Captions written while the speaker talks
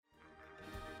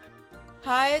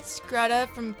Hi, it's Greta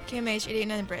from KMH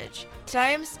 889 Bridge.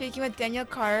 Today I'm speaking with Danielle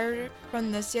Carter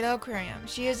from the Seattle Aquarium.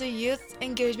 She is a Youth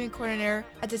Engagement Coordinator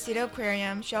at the Seattle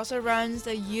Aquarium. She also runs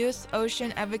the Youth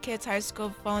Ocean Advocates High School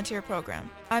Volunteer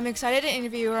Program. I'm excited to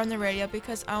interview her on the radio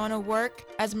because I want to work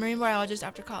as a marine biologist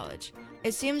after college.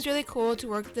 It seems really cool to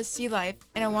work with the sea life,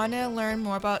 and I wanted to learn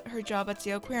more about her job at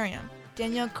the aquarium.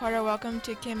 Danielle Carter, welcome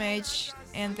to KMH,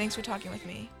 and thanks for talking with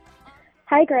me.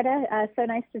 Hi, Greta. So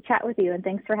nice to chat with you, and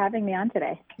thanks for having me on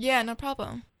today. Yeah, no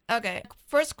problem. Okay,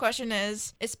 first question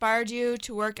is, inspired you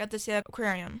to work at the Seattle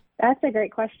Aquarium? That's a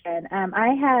great question.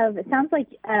 It sounds like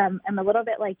I'm a little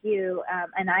bit like you,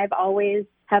 and I've always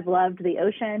have loved the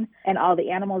ocean and all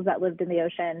the animals that lived in the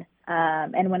ocean.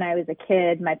 And when I was a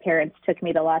kid, my parents took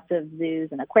me to lots of zoos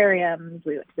and aquariums.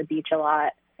 We went to the beach a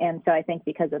lot. And so I think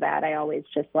because of that, I always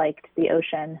just liked the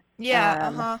ocean.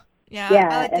 Yeah, Yeah,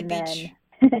 I like the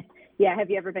beach. Yeah,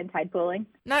 have you ever been tide pooling?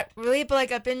 Not really,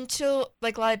 but I've been to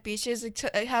a lot of beaches. It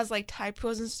has tide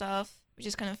pools and stuff, which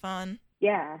is kind of fun.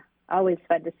 Yeah, always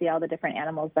fun to see all the different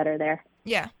animals that are there.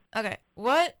 Yeah. Okay.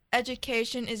 What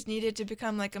education is needed to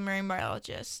become a marine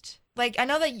biologist? I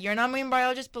know that you're not a marine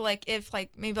biologist, but if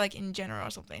maybe in general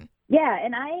or something. Yeah,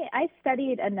 and I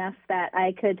studied enough that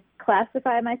I could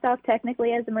classify myself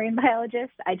technically as a marine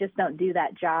biologist. I just don't do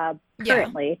that job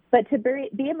currently. Yeah. But to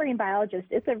be a marine biologist,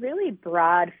 it's a really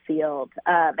broad field.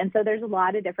 And so there's a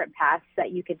lot of different paths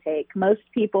that you can take. Most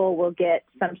people will get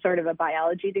some sort of a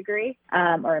biology degree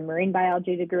or a marine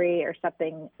biology degree or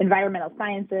something, environmental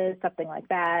sciences, something like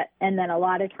that. And then a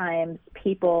lot of times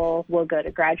people will go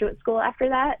to graduate school after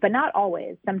that, but not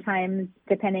always. Sometimes,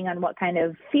 depending on what kind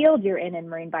of field you're in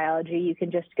marine biology, you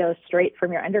can just go straight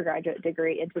from your undergraduate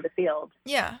degree into the field.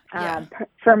 Yeah.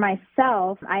 For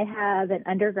myself, I have an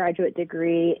undergraduate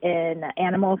degree in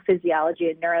animal physiology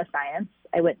and neuroscience.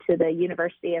 I went to the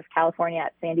University of California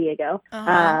at San Diego.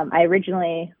 I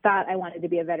originally thought I wanted to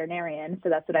be a veterinarian, so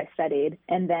that's what I studied.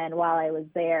 And then while I was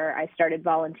there, I started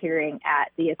volunteering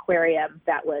at the aquarium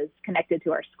that was connected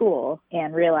to our school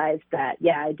and realized that,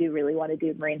 I do really want to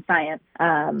do marine science.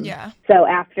 So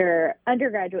after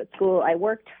undergraduate school, I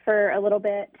worked for a little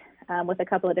bit with a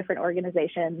couple of different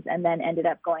organizations, and then ended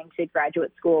up going to graduate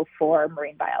school for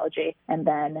marine biology. And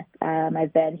then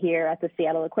I've been here at the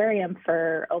Seattle Aquarium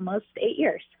for almost 8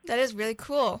 years. That is really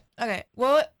cool. Okay,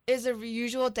 what is a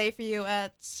usual day for you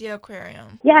at Seattle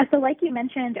Aquarium? Yeah, so like you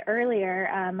mentioned earlier,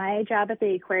 my job at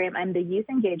the aquarium, I'm the Youth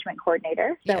Engagement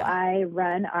Coordinator. So I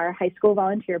run our high school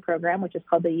volunteer program, which is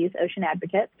called the Youth Ocean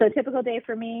Advocates. So a typical day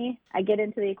for me, I get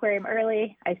into the aquarium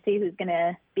early. I see who's going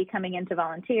to be coming in to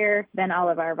volunteer. Then all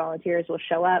of our volunteers will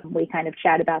show up. We kind of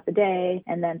chat about the day.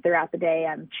 And then throughout the day,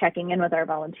 I'm checking in with our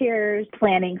volunteers,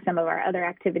 planning some of our other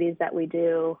activities that we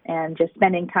do, and just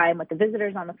spending time with the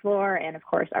visitors on the floor and, of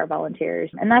course, our volunteers.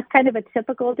 And that's kind of a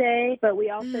typical day, but we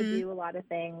also do a lot of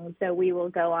things. So we will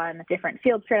go on different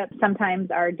field trips.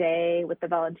 Sometimes our day with the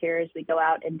volunteers, we go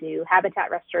out and do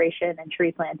habitat restoration and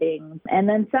tree planting. And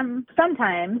then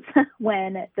sometimes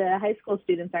when the high school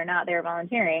students are not there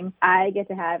volunteering, I get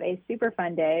to have a super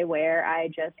fun day where I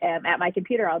just am at my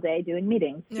computer all day doing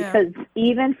meetings. Yeah. Because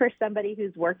even for somebody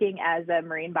who's working as a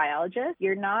marine biologist,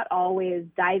 you're not always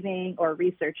diving or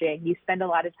researching. You spend a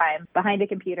lot of time behind a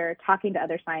computer talking to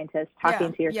other scientists,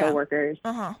 talking to your coworkers.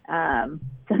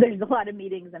 So there's a lot of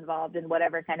meetings involved in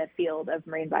whatever kind of field of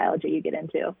marine biology you get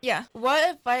into. Yeah.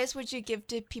 What advice would you give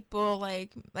to people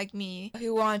like me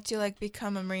who want to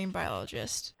become a marine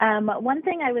biologist? One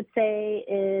thing I would say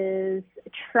is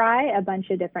try a bunch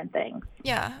of different things.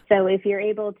 Yeah. So if you're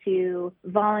able to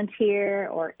volunteer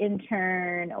or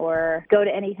intern or go to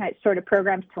any sort of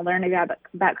programs to learn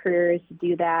about careers,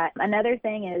 do that. Another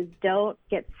thing is don't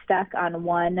get stuck on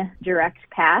one direct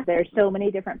path. There's so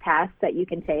many different paths that you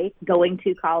can take, going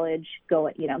to college,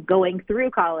 going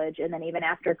through college, and then even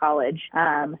after college.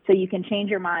 So you can change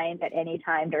your mind at any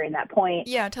time during that point.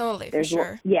 Yeah, totally. There's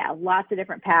for sure. Lots of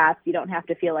different paths. You don't have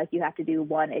to feel like you have to do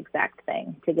one exact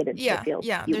thing to get into the field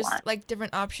you there's want.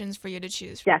 Different options for you to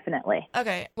choose. Definitely.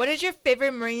 Okay. What is your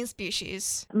favorite marine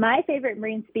species? My favorite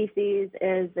marine species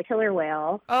is the killer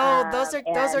whale. Oh, those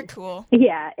are cool.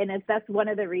 Yeah, and that's one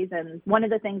of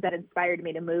the things that inspired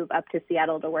me to move up to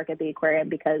Seattle to work at the aquarium,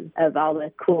 because of all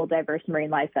the cool, diverse marine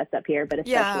life that's up here. But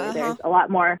especially there's a lot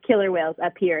more killer whales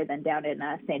up here than down in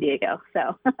San Diego.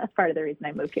 So that's part of the reason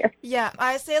I moved here. Yeah,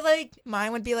 I say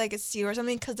mine would be a seal or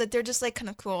something, because they're just kind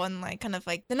of cool and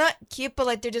they're not cute,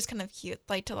 but they're just kind of cute.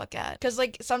 like to look at. Because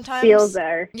like sometimes Seals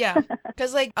are. Yeah.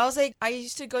 Because like I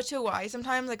used to go to Hawaii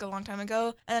sometimes, like a long time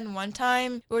ago, and then one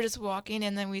time we were just walking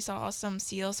and then we saw some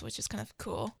seals, which is kind of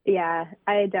cool. Yeah,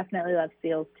 I definitely love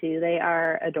seals too. They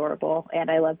are adorable,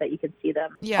 and I love that you can see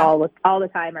them Yeah. all the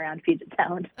time around Puget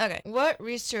Sound. Okay, what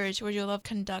research would you love to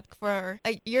conduct for,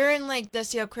 like, you're in like the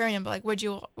Sea Aquarium, but like would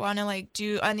you want to like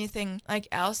do anything like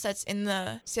else that's in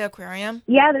the Sea Aquarium?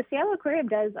 Yeah, the Seattle Aquarium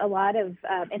does a lot of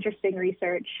interesting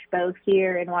research, both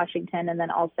here in Washington and then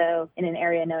also in an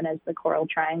area known as the Coral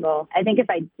Triangle. I think if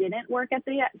I didn't work at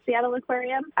the Seattle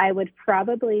Aquarium, I would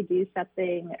probably do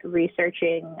something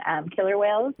researching killer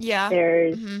whales. Yeah.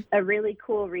 There's a really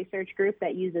cool research group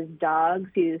that uses dogs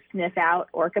to sniff out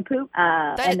orca poop,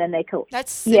 and then they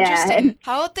That's interesting. and,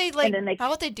 how would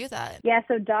they do that? Yeah,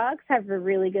 so dogs have a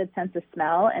really good sense of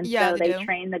smell, and so they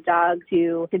train the dog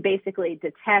to basically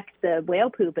detect the whale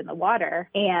poop in the water,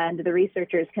 and the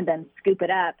researchers can then scoop it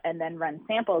up and then run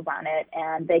samples on it,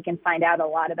 and they can find out a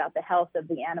lot about the health of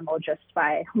the animal just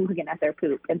by looking at their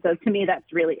poop. And so to me,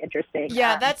 that's really interesting.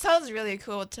 Yeah, that sounds really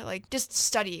cool to like just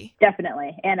study.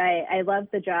 Definitely. And I love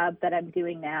the job that I'm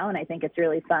doing now, and I think it's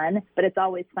really fun, but it's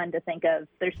always fun to think of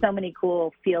there's so many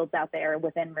cool fields out there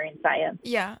within marine science.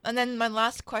 Yeah, and then my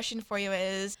last question for you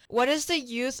is, what is the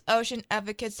Youth Ocean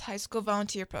Advocates High School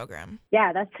Volunteer Program?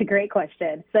 Yeah, that's a great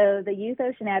question. So the Youth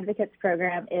Ocean Advocates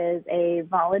Program is a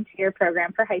volunteer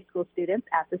program for high school students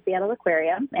at the Seattle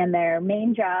Aquarium, and their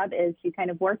main job is to kind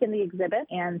of work in the exhibit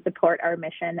and support our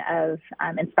mission of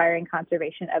inspiring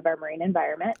conservation of our marine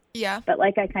environment. Yeah. But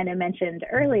like I kind of mentioned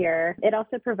earlier, it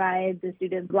also provides the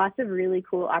students lots of really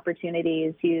cool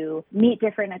opportunities to meet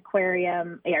different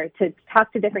aquarium, or to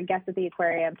talk to different guests at the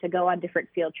aquarium, to go on different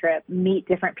field trips, meet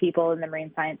different people in the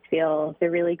marine science field. It's a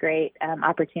really great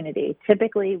opportunity.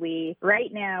 Typically,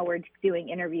 right now we're doing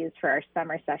interviews for our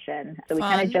summer session. So we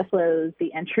kind of just closed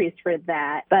the entries for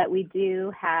that. But we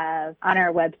do have on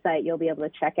our website, you'll be able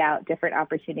to check out different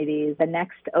opportunities. The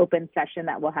next open session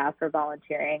that we'll have for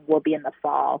volunteering will be in the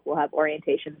fall. We'll have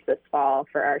orientations this fall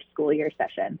for our school year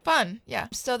session. Fun. Yeah.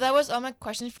 So that was all my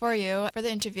questions for you for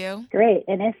the interview. Great.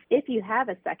 And if you have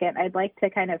a second, I'd like to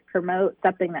kind of promote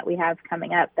something that we have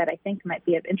coming up that I think might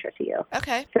be of interest to you.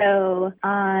 Okay. So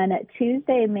on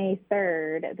Tuesday, May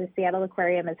 3rd, the Seattle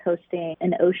Aquarium is hosting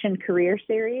an Ocean Career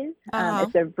Series.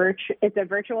 It's a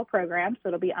virtual program, so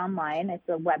it'll be online. It's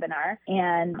a webinar.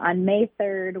 And on May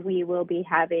 3rd, we will be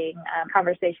having a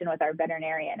conversation with our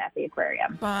veterinarian at the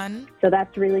aquarium. Fun. So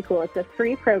that's really cool. It's a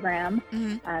free program.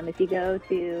 If you go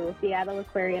to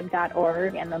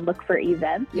seattleaquarium.org and then look for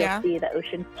events, you'll see the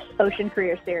Ocean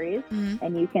Career Series,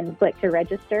 and you can click to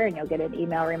register and you'll get an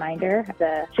email reminder.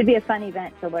 It should be a fun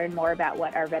event to learn more about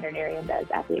what our veterinarian does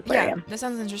at the aquarium. Yeah, that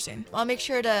sounds interesting. I'll make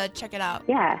sure to check it out.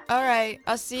 Yeah. All right.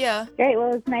 I'll see ya. Great.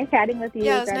 Well, it was nice chatting with you,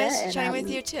 Yeah, it was Greta, nice chatting with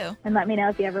you too. And let me know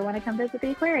if you ever want to come visit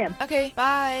the aquarium. Okay.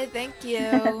 Bye. Thank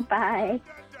you. Bye.